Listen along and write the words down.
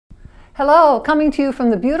Hello, coming to you from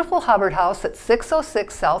the beautiful Hubbard House at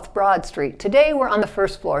 606 South Broad Street. Today we're on the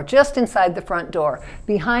first floor, just inside the front door.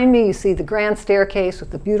 Behind me you see the grand staircase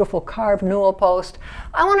with the beautiful carved newel post.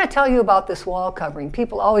 I want to tell you about this wall covering.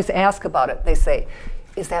 People always ask about it. They say,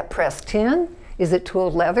 is that pressed tin? Is it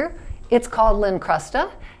tooled leather? It's called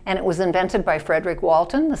Lincrusta, and it was invented by Frederick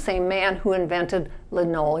Walton, the same man who invented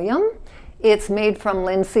linoleum. It's made from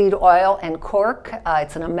linseed oil and cork.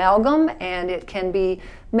 It's an amalgam, and it can be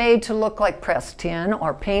made to look like pressed tin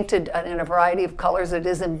or painted in a variety of colors. It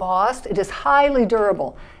is embossed. It is highly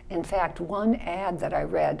durable. In fact, one ad that I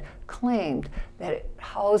read claimed that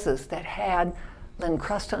houses that had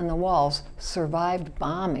Lincrusta on the walls survived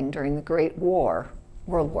bombing during the Great War,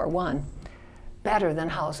 World War I, better than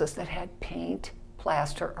houses that had paint,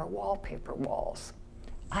 plaster, or wallpaper walls.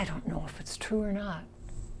 I don't know if it's true or not.